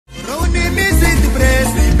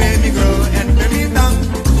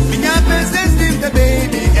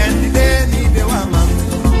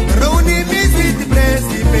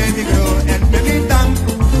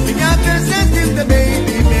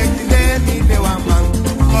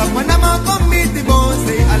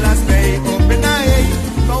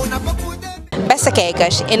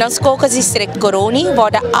kijkers. In ons kokosdistrict Coronie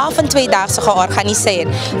worden Avond Tweedaagse georganiseerd.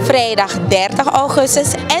 Vrijdag 30 augustus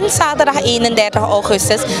en zaterdag 31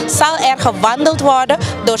 augustus zal er gewandeld worden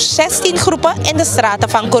door 16 groepen in de straten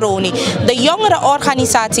van Coronie. De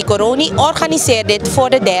jongerenorganisatie Coronie organiseert dit voor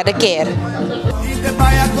de derde keer.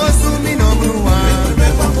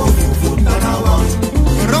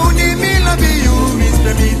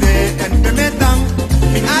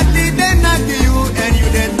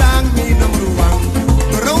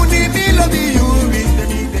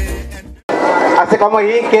 Als ik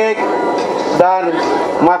allemaal hier kijk, dan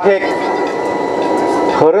mag ik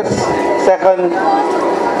gerust zeggen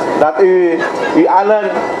dat u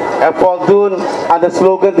allen voldoen aan de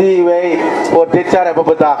slogan die wij voor dit jaar hebben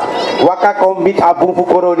bedacht. Waka kombit abung voor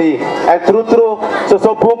Coronie. En true,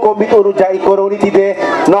 zo boem kombit uruja in Coronie tide.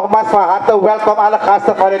 Nogmaals van harte welkom alle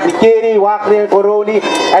gasten van het Nikeri, Wakri en Coronie.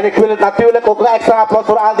 En ik wil het natuurlijk ook een extra applaus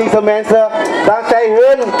voor al deze mensen. Dankzij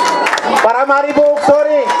hun. Paramaribo,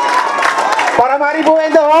 sorry. Paramaribo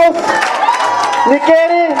in de hoofd.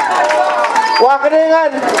 Nikeri.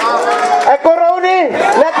 Wageningen. En Coronie.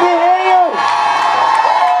 Let me hear you.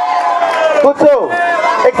 Goed zo.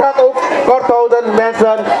 Ik ga het ook kort houden,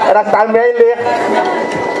 mensen. En als het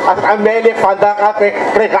aan mij ligt, vandaag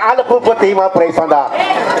krijgen alle groepen themaprijs vandaag.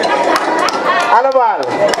 Allemaal.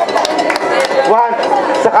 Want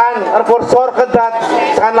ze gaan ervoor zorgen dat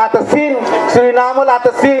ze gaan laten zien, Suriname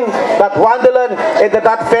laten zien, dat wandelen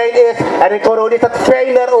inderdaad fijn is. En in Coronie is het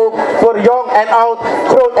fijner ook voor jong en oud,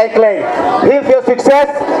 groot en klein. Heel veel succes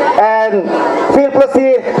en veel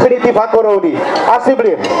plezier. Geniet u van Coronie.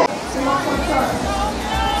 Alsjeblieft.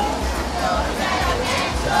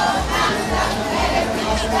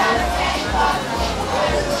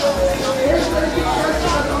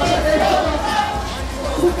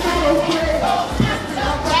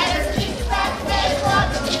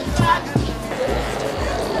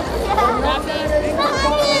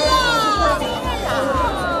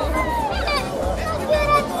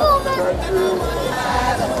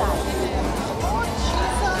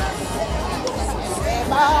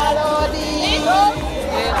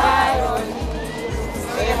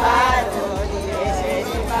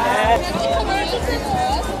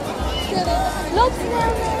 Loop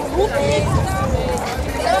snel. Hoeft niet.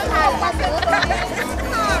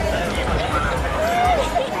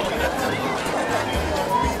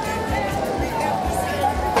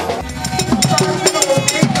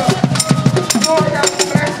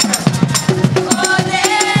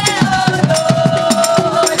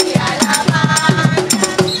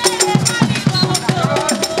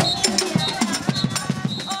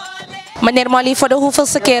 Meneer Molly, voor de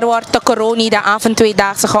hoeveelste keer wordt de Coronie de Avond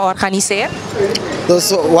Tweedaagse georganiseerd?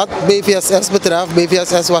 Dus wat BVSS betreft,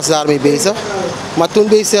 BVSS was daarmee bezig. Maar toen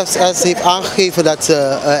BVSS heeft aangegeven dat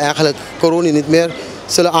ze eigenlijk Coronie niet meer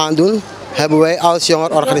zullen aandoen, hebben wij als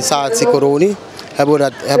jongerenorganisatie Coronie hebben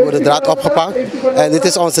we de draad opgepakt. En dit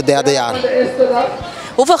is onze derde jaar.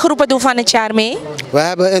 Hoeveel groepen doen van het jaar mee? We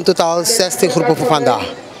hebben in totaal 16 groepen voor vandaag.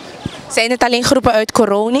 Zijn het alleen groepen uit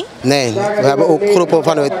Coronie? Nee, we hebben ook groepen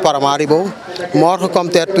vanuit Paramaribo. Morgen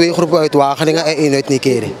komt er 2 groepen uit Wageningen en 1 uit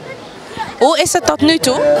Nikeri. Hoe is het tot nu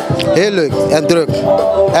toe? Heel leuk en druk.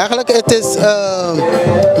 Eigenlijk het is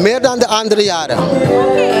meer dan de andere jaren.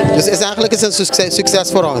 Dus eigenlijk is het een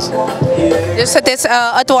succes voor ons. Dus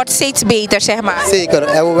het wordt steeds beter, zeg maar. Zeker,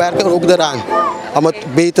 en we werken ook eraan om het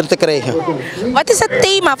beter te krijgen. Wat is het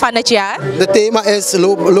thema van het jaar? Het thema is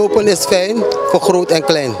lopen is fijn, voor groot en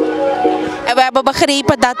klein. En we hebben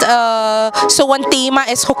begrepen dat zo'n thema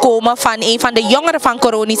is gekomen van een van de jongeren van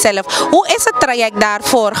Coronie zelf. Hoe is het traject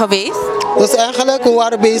daarvoor geweest? Dus eigenlijk, we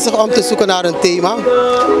waren bezig om te zoeken naar een thema.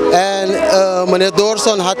 En meneer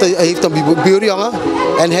Doorson heeft een buurjongen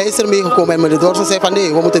en hij is ermee gekomen. En meneer Doorson zei van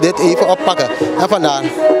nee, we moeten dit even oppakken. En vandaar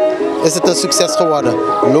is het een succes geworden.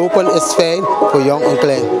 Lopen is fijn voor jong en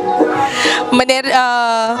klein.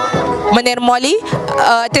 Meneer Molly,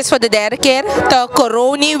 het is voor de derde keer. De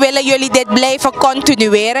Coronie, willen jullie dit blijven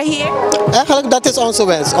continueren hier? Eigenlijk dat is onze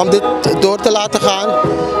wens, om dit door te laten gaan.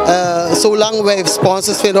 Zolang wij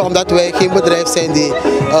sponsors vinden, omdat wij geen bedrijf zijn die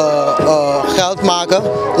geld maken.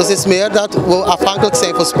 Dus het is meer dat we afhankelijk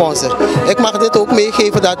zijn van sponsors. Ik mag dit ook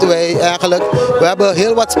meegeven dat wij eigenlijk, we hebben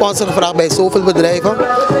heel wat sponsors gevraagd bij zoveel bedrijven.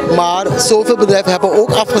 Maar zoveel bedrijven hebben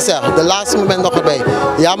ook afgezegd. De laatste moment nog erbij.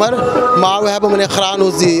 Jammer, maar we hebben meneer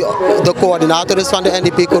Granos, die de coördinator is van de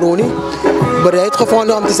NDP Coronie, bereid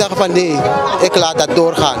gevonden om te zeggen van nee, ik laat dat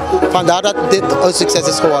doorgaan. Vandaar dat dit een succes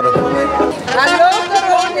is geworden. Hallo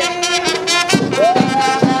Coronie!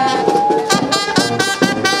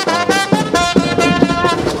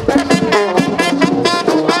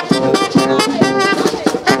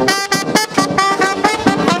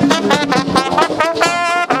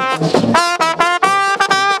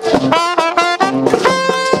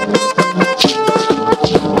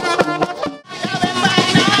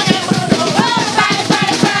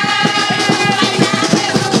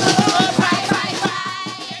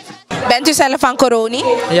 zelf van Coronie?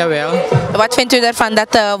 Jawel. Wat vindt u ervan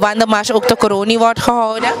dat de wandelmars ook te Coronie wordt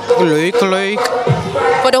gehouden? Leuk, leuk.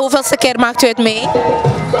 Voor de hoeveelste keer maakt u het mee?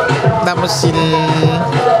 Dan misschien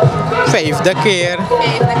 5e keer.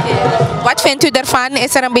 Wat vindt u ervan?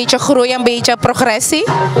 Is er een beetje groei, een beetje progressie?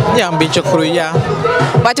 Ja, een beetje groei, ja.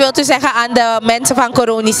 Wat wilt u zeggen aan de mensen van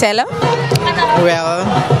Coronie zelf? Wel.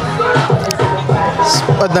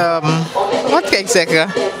 Wat kan ik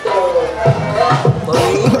zeggen?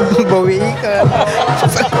 Bewegen.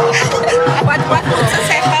 Wat moet ze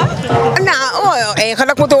zeggen? Nou,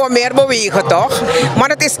 eigenlijk moeten we meer bewegen, toch? Maar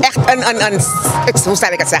het is echt hoe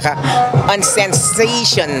zal ik het zeggen? Een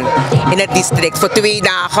sensation in het district voor 2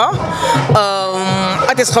 dagen.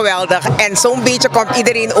 Het is geweldig. En zo'n beetje komt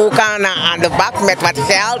iedereen ook aan de bak met wat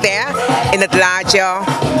geld, hè? In het laadje.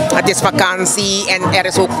 Het is vakantie en er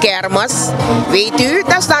is ook kermis. Weet u,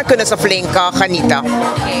 dus dan kunnen ze flink genieten.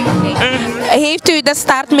 Heeft u de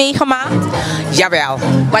start meegemaakt? Jawel.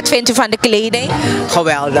 Wat vindt u van de kleding?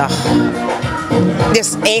 Geweldig. Dus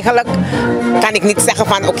eigenlijk kan ik niet zeggen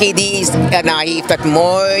van oké, die heeft het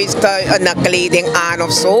mooiste kleding aan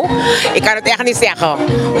of zo. Ik kan het echt niet zeggen.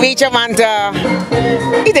 Weet je, want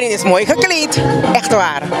iedereen is mooi gekleed. Echt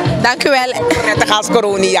waar. Dank u wel. Net als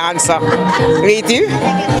Coroniaanse. Weet u?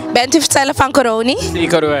 Bent u zelf van Coronie?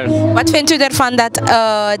 Zeker wel. Wat vindt u ervan dat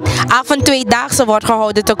Avond Tweedaagse wordt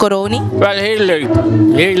gehouden te Coronie? Wel heel leuk.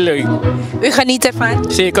 Heel leuk. U geniet ervan?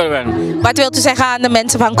 Zeker wel. Wat wilt u zeggen aan de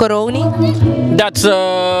mensen van Coronie? Dat ze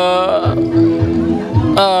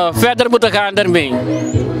verder moeten gaan ermee.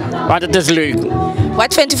 Want het is leuk.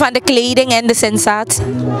 Wat vindt u van de kleding en de sensatie?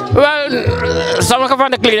 Wel, sommige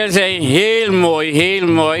van de kleding zijn heel mooi, heel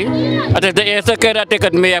mooi. Het is de eerste keer dat ik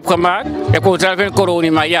het mee heb gemaakt. Ik woon zelf in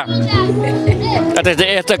Coronie, maar ja. Het is de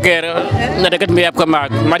eerste keer dat ik het mee heb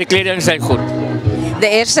gemaakt. Maar die kleding zijn goed. De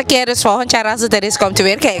eerste keer, dus volgend jaar als het er is, komt u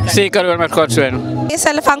weer kijken. Zeker wel, met Gods wil. Is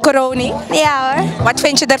zelf van Coronie? Ja hoor. Wat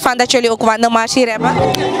vind je ervan dat jullie ook wandelmars hier hebben?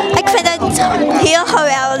 Ik vind het heel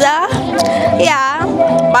geweldig. Ja.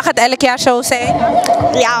 Mag het elk jaar zo zijn?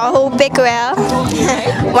 Ja, hoop ik wel.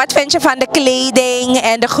 Wat vind je van de kleding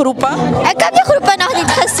en de groepen? Ik heb de groepen nog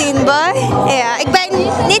niet gezien, boy. Ja, ik ben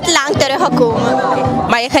niet lang teruggekomen.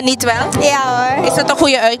 Maar je geniet wel? Ja hoor. Is het een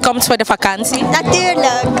goede uitkomst voor de vakantie?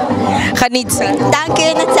 Natuurlijk. Geniet ze. Dank u,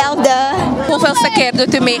 hetzelfde. Hoeveelste keer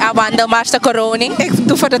doet u mee aan wandelmars te Coronie? Ik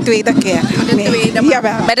doe voor de tweede keer. De tweede, maar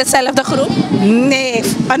Jawel. met dezelfde groep? Nee,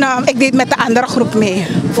 ik deed met de andere groep mee.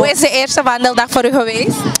 Hoe is de eerste wandeldag voor u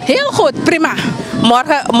geweest? Heel goed, prima.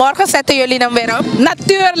 Morgen zetten jullie dan weer op?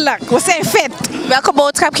 Natuurlijk, we zijn fit. Welke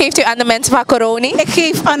boodschap geeft u aan de mensen van Coronie? Ik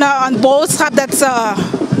geef een boodschap dat ze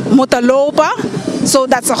moeten lopen,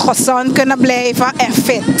 zodat ze gezond kunnen blijven en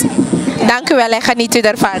fit. Dank u wel en geniet u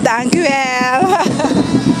ervan. Dank u wel.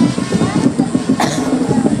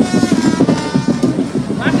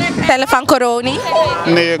 Zelf van Coronie?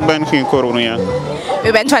 Nee, ik ben geen Coronia.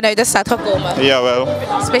 U bent vanuit de stad gekomen? Jawel.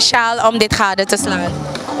 Speciaal om dit gade te slaan?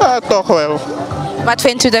 Ja, toch wel. Wat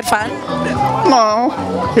vindt u ervan? Nou,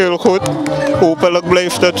 heel goed. Hopelijk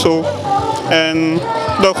blijft het zo. En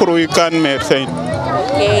de groei kan meer zijn.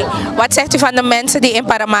 Oké. Wat zegt u van de mensen die in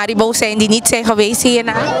Paramaribo zijn, die niet zijn geweest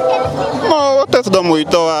hierna? Nou, het is de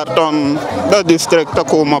moeite waard om dat district te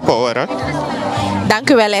komen poweren. Dank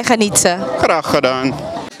u wel en geniet ze. Graag gedaan.